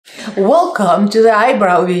Welcome to the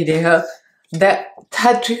eyebrow video, the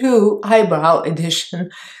tattoo eyebrow edition.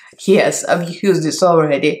 Yes, I've used this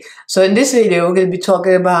already. So in this video, we're going to be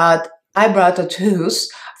talking about eyebrow tattoos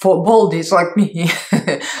for boldies like me.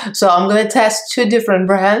 So I'm going to test two different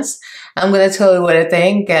brands. I'm going to tell you what I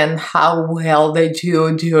think and how well they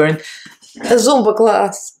do during a Zumba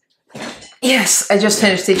class. Yes, I just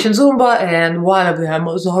finished teaching Zumba and one of them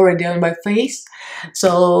was already on my face.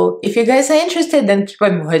 So if you guys are interested, then keep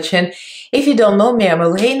on watching. If you don't know me, I'm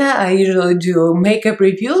Elaina. I usually do makeup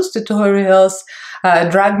reviews, tutorials,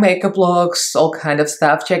 drag makeup looks, all kind of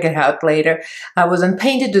stuff. Check it out later. I was on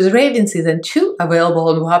Painted with Raven Season 2, available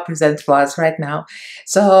on WA Presents Plus right now.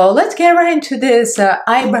 So let's get right into this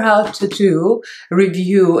eyebrow tattoo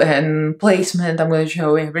review and placement. I'm going to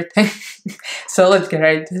show you everything. So let's get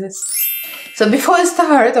right into this. So before I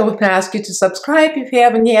start, I want to ask you to subscribe if you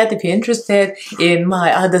haven't yet. If you're interested in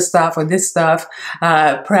my other stuff or this stuff,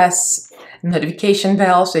 press notification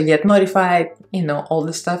bell so you get notified, you know, all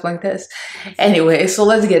this stuff like this. Anyway, so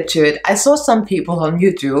let's get to it. I saw some people on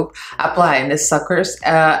YouTube applying these suckers,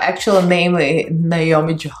 actually mainly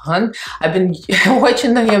Naomi John. I've been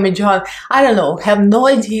watching Naomi John. I don't know, have no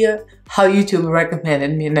idea how YouTube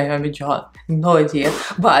recommended me Naomi John. No idea.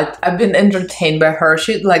 But I've been entertained by her.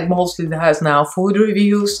 She like mostly does now food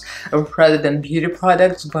reviews rather than beauty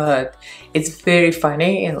products, but it's very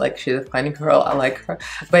funny and like she's a funny girl. I like her.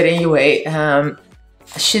 But anyway,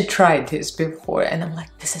 she tried this before and I'm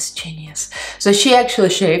like, this is genius. So she actually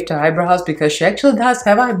shaved her eyebrows because she actually does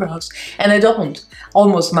have eyebrows and I don't.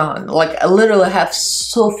 Almost none. Like I literally have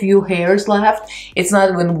so few hairs left. It's not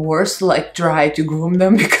even worse to like try to groom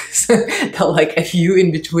them because they're like a few in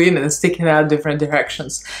between and sticking out different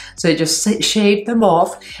directions. So I just shaved them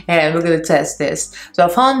off and we're gonna test this. So I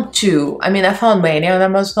found two. I mean, I found many on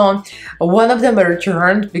Amazon. One of them I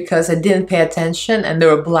returned because I didn't pay attention and they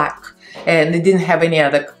were black. And they didn't have any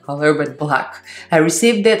other color but black. I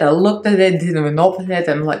received it, I looked at it, didn't even open it,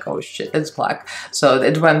 and I'm like, oh shit, it's black. So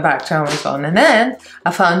it went back to Amazon. And then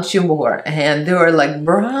I found two more, and they were like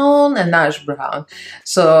brown and ash brown.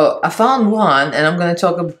 So I found one, and I'm gonna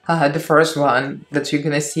talk about the first one that you're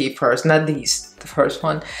gonna see first, not these, the first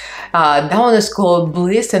one. That one is called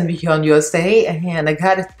Bliss and Beyond USA, and I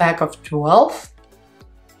got it back of 12.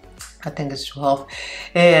 I think it's 12,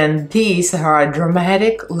 and these are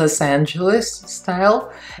dramatic Los Angeles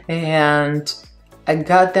style, and I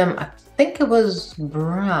got them, I think it was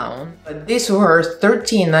brown, but these were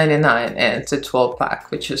 $13.99 and it's a 12 pack,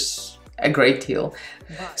 which is a great deal.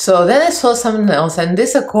 So then I saw something else, and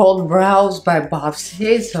these are called Brows by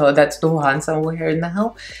Bobsy, so that's the ones I'm wearing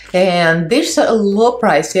now, and these are a little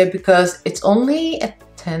pricier because it's only a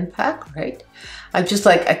 10 pack, right? I'm just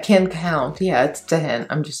like, I can't count. Yeah, it's 10.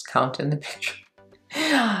 I'm just counting the picture.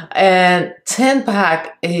 And 10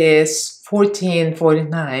 pack is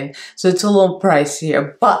 $14.49. So it's a little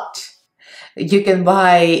pricier, but you can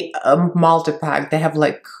buy a multi-pack. They have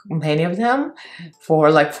like many of them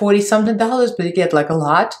for like 40 something dollars, but you get like a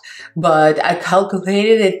lot. But I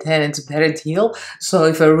calculated it and it's a better deal. So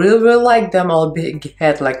if I really like them, I'll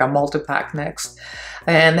get like a multi-pack next.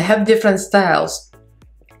 And they have different styles.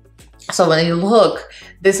 So when you look,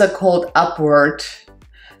 these are called upward.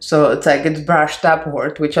 So it's like it's brushed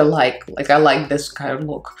upward, which I like. Like I like this kind of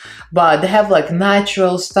look. But they have like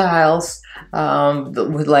natural styles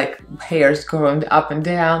with like hairs going up and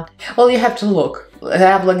down. Well, you have to look. They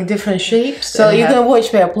have like different shapes. So you can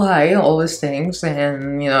watch me apply all these things,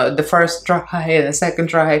 and you know, the first try and the second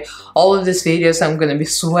try, all of these videos I'm gonna be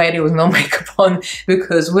sweaty with no makeup on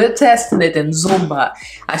because we're testing it in Zumba.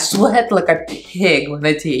 I sweat like a pig when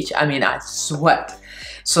I teach. I mean, I sweat.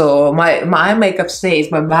 So my makeup stays,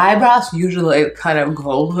 but my eyebrows usually kind of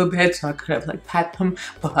go a little bit, so I kind of like pat them,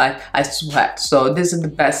 but I sweat. So this is the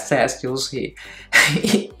best test you'll see.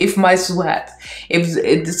 If my sweat, if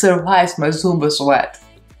it survives my Zumba sweat,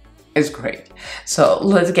 it's great. So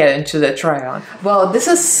let's get into the try on. Well, this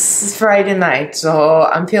is Friday night, so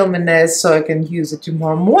I'm filming this so I can use it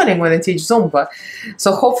tomorrow morning when I teach Zumba.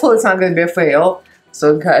 So hopefully it's not gonna be a fail.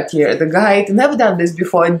 So I got here the guide. Never done this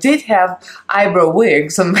before. I did have eyebrow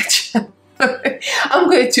wigs on my channel. I'm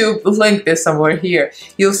going to link this somewhere here.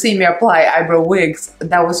 You'll see me apply eyebrow wigs.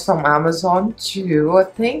 That was from Amazon too, I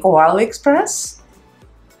think, or AliExpress.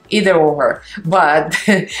 Either or, but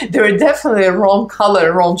they're definitely wrong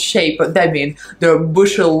color, wrong shape. I mean, they're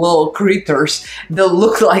bushy little critters. They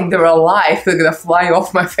look like they're alive. They're gonna fly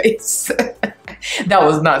off my face. That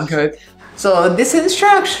was not good. So this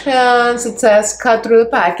instructions, it says cut through the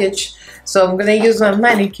package. So I'm gonna use my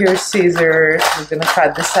manicure scissors. I'm gonna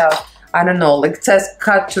cut this out. I don't know, like it says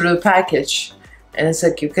cut through the package. And it's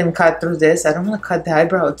like you can cut through this. I don't want to cut the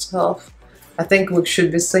eyebrow itself. I think we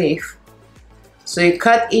should be safe. So you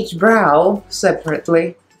cut each brow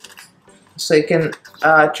separately so you can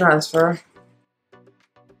transfer.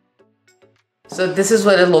 So this is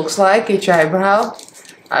what it looks like, each eyebrow.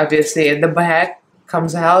 Obviously the back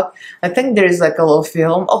comes out. I think there's like a little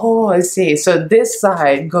film. Oh, I see. So this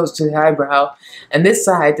side goes to the eyebrow and this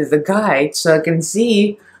side is the guide, so I can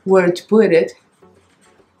see where to put it.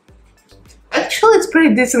 Actually, it's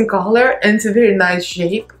pretty decent color and it's a very nice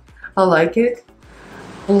shape. I like it.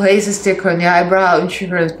 Place a stick on the eyebrow,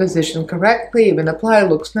 ensure it's positioned correctly, even apply,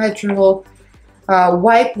 looks natural.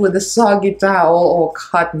 Wipe with a soggy towel or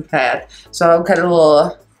cotton pad. So I've got a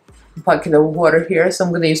little bucket of water here, so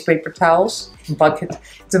I'm going to use paper towels. Bucket,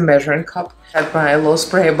 it's a measuring cup. I have my little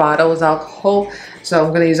spray bottle with alcohol, so I'm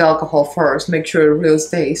going to use alcohol first, make sure it really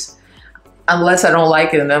stays. Unless I don't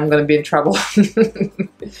like it, and I'm going to be in trouble.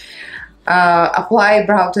 Apply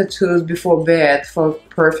brow tattoos before bed for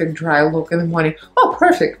perfect dry look in the morning. Oh,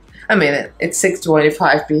 perfect. I mean, it's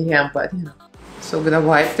 6:25 p.m., but you know. So I'm gonna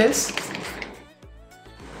wipe this.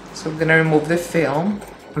 So I'm gonna remove the film.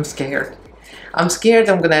 I'm scared. I'm scared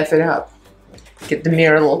I'm gonna F it up. Get the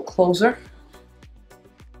mirror a little closer.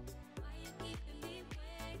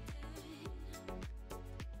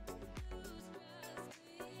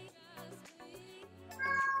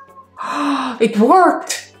 It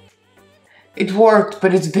worked! It worked,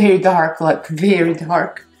 but it's very dark, like very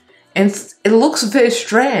dark. And it looks very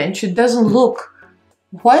strange. It doesn't look...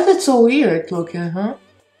 Why is it so weird looking, huh?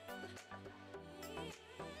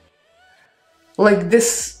 Like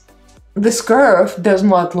this curve does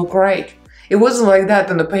not look right. It wasn't like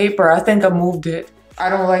that on the paper. I think I moved it. I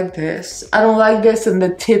don't like this. I don't like this, and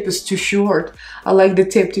the tip is too short. I like the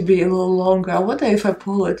tip to be a little longer. I wonder if I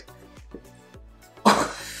pull it.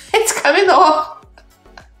 It's coming off.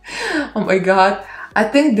 Oh my god, I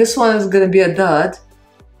think this one is gonna be a dud.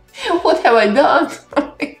 What have I done?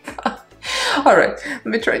 Oh my god. Alright, let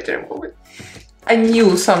me try to remove it. I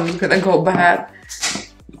knew something was gonna go bad.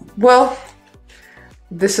 Well,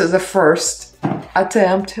 this is the first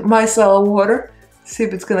attempt. Micellar water. See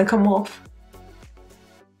if it's gonna come off.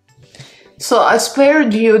 So I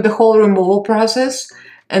spared you the whole removal process,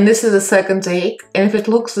 and this is the second take. And if it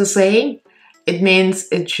looks the same, it means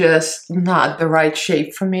it's just not the right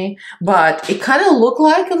shape for me. But it kind of looked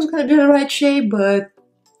like it was going to be the right shape, but...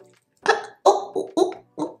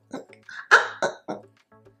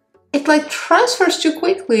 It like transfers too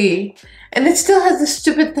quickly. And it still has this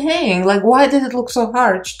stupid thing. Like, why did it look so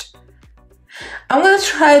arched? I'm going to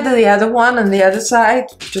try the other one on the other side,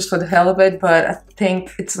 just for the hell of it, but I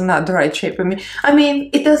think it's not the right shape for me. I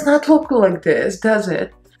mean, it does not look like this, does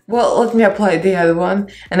it? Well, let me apply the other one,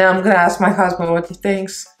 and then I'm gonna ask my husband what he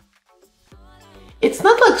thinks. It's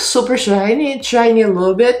not like super shiny, it's shiny a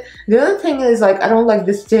little bit. The other thing is, like, I don't like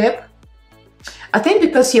this tip. I think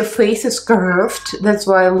because your face is curved, that's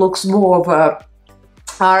why it looks more of a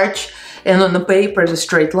arch, and on the paper it's a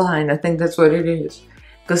straight line. I think that's what it is.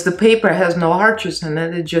 Because the paper has no arches in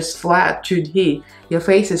it, it's just flat, 2D. Your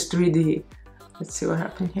face is 3D. Let's see what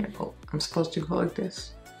happened here. Oh, I'm supposed to go like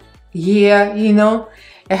this. Yeah, you know,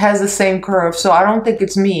 it has the same curve, so I don't think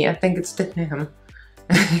it's me. I think it's him.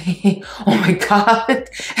 Oh my god.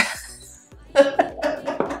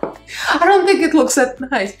 I don't think it looks that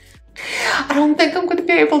nice. I don't think I'm gonna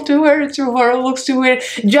be able to wear it too hard. It looks too weird.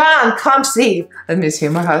 John, come see. Let me see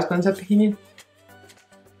my husband's opinion.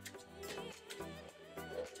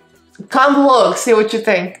 Come look, see what you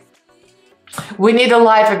think. We need a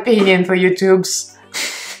live opinion for YouTube's.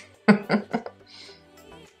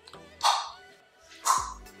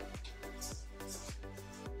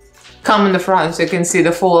 Come in the front so you can see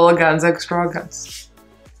the full elegance, extravagance.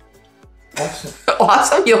 Awesome.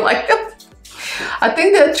 Awesome, you like them? I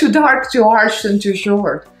think they're too dark, too harsh, and too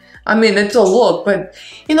short. I mean, it's a look, but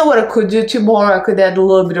you know what I could do tomorrow? I could add a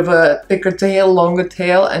little bit of a thicker tail, longer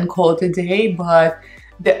tail, and call it a day, but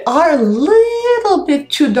they are a little bit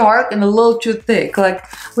too dark and a little too thick. Like,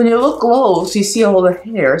 when you look close, you see all the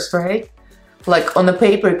hairs, right? Like, on the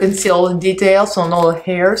paper, you can see all the details on all the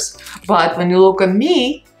hairs, but when you look at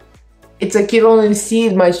me, it's like you don't even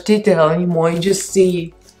see much detail anymore, you just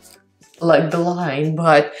see like the line.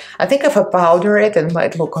 But I think if I powder it, it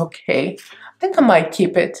might look okay. I think I might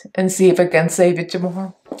keep it and see if I can save it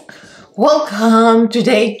tomorrow. Welcome to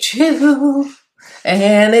day 2,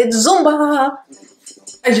 and it's Zumba.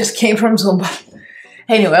 I just came from Zumba.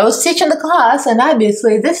 Anyway, I was teaching the class, and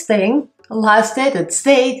obviously this thing lasted, it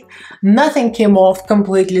stayed, nothing came off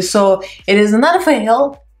completely, so it is not a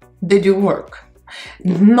fail. Did you work?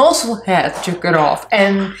 No sweat, took it off,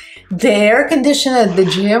 and The air conditioner at the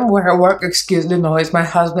gym where I work, excuse the noise, my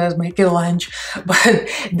husband is making lunch, but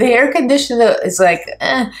the air conditioner is like,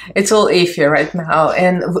 it's all iffy right now,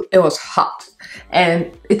 and it was hot, and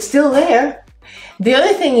it's still there. The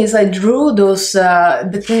other thing is I drew those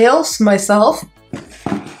details myself,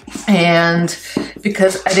 and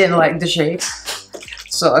because I didn't like the shape,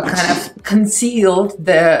 so I kind of concealed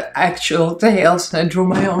the actual tails, and I drew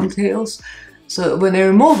my own tails. So when I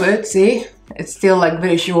remove it, see, it's still like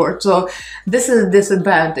very short. So this is a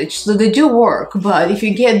disadvantage. So they do work, but if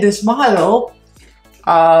you get this model,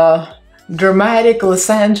 Dramatic Los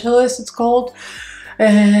Angeles it's called,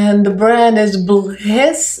 and the brand is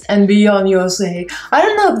Bliss and Beyond USA. I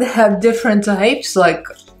don't know if they have different types, like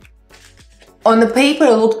on the paper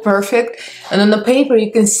it looked perfect, and on the paper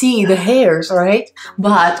you can see the hairs, right?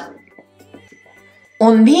 But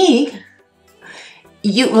on me,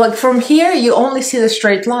 you like from here you only see the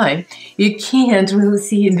straight line. You can't really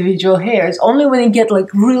see individual hairs. Only when you get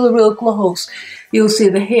like really close you'll see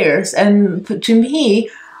the hairs. And to me,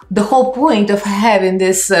 the whole point of having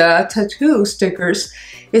this tattoo stickers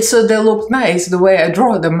is so they look nice the way I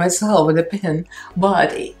draw them myself with a pen.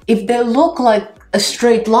 But if they look like a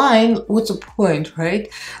straight line, what's the point,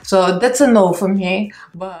 right? So that's a no for me.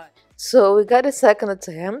 But so we got a second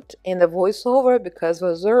attempt in the voiceover because it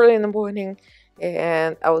was early in the morning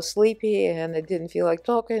and I was sleepy and I didn't feel like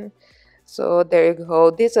talking. So there you go.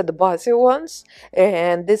 These are the bossy ones,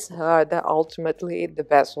 and these are ultimately the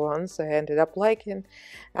best ones I ended up liking.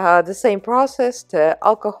 The same process, the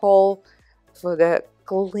alcohol for the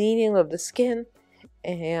cleaning of the skin,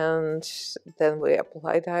 and then we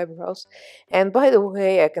apply the eyebrows. And by the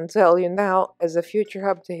way, I can tell you now, as a future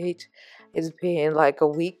update, it's been like a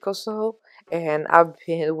week or so, and I've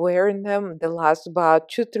been wearing them. They last about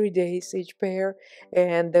 2-3 days each pair,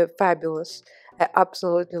 and they're fabulous. I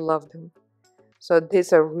absolutely love them. So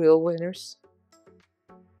these are real winners.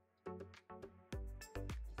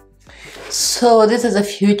 So this is a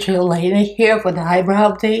future Elaina here for the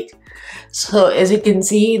eyebrow update. So as you can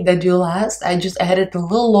see, the do last, I just added a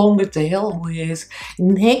little longer tail with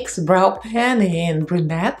NYX brow pen in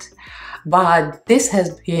brunette. But this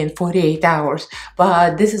has been 48 hours.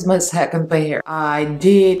 But this is my second pair. I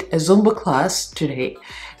did a Zumba class today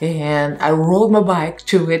and I rode my bike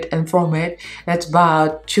to it and from it. That's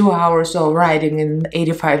about 2 hours of riding in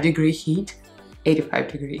 85-degree heat.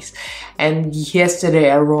 85 degrees. And yesterday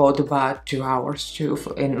I rode about 2 hours too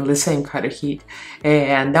in the same kind of heat,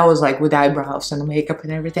 and that was like with eyebrows and makeup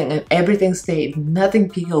and everything stayed, nothing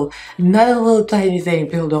peeled, not a little tiny thing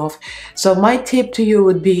peeled off. So my tip to you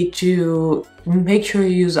would be to make sure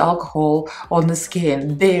you use alcohol on the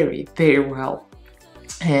skin very well,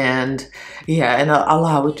 and yeah, and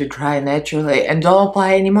allow it to dry naturally, and don't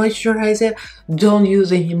apply any moisturizer, don't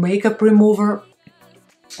use any makeup remover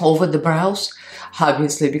over the brows,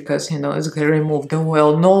 obviously, because you know it's gonna remove the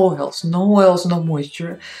oil. No oils, no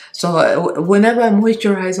moisture. So whenever I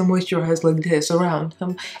moisturize like this around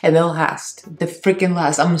them, and they'll last. They freaking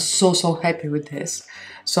last. I'm so happy with this.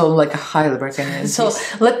 So like I highly recommend. So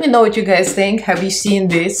let me know what you guys think. Have you seen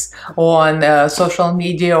this on social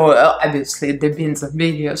media, or obviously there have been some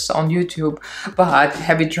videos on YouTube, but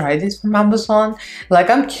have you tried this from Amazon?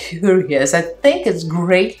 Like, I'm curious. I think it's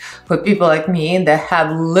great for people like me that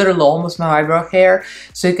have literally almost no eyebrow hair,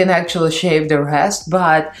 so you can actually shave the rest.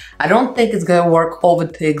 But I don't think it's gonna work over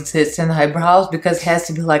the existing eyebrows, because it has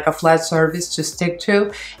to be like a flat surface to stick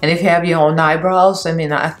to, and if you have your own eyebrows, I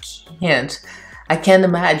mean, I can't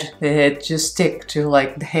imagine it just stick to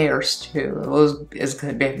like the hairs too. It's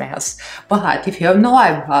gonna be a mess. But if you have no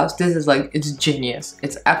eyebrows, this is like, it's genius.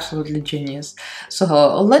 It's absolutely genius. So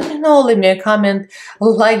let me know, leave me a comment,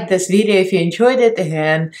 like this video if you enjoyed it,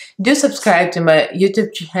 and do subscribe to my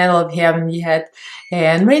YouTube channel if you haven't yet,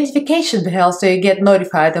 and ring notification bell so you get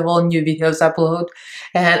notified of all new videos upload.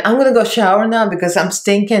 And I'm gonna go shower now because I'm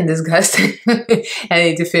stinking disgusting. I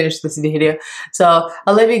need to finish this video. So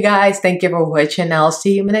I love you guys. Thank you for watching. I'll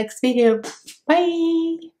see you in my next video.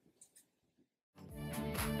 Bye.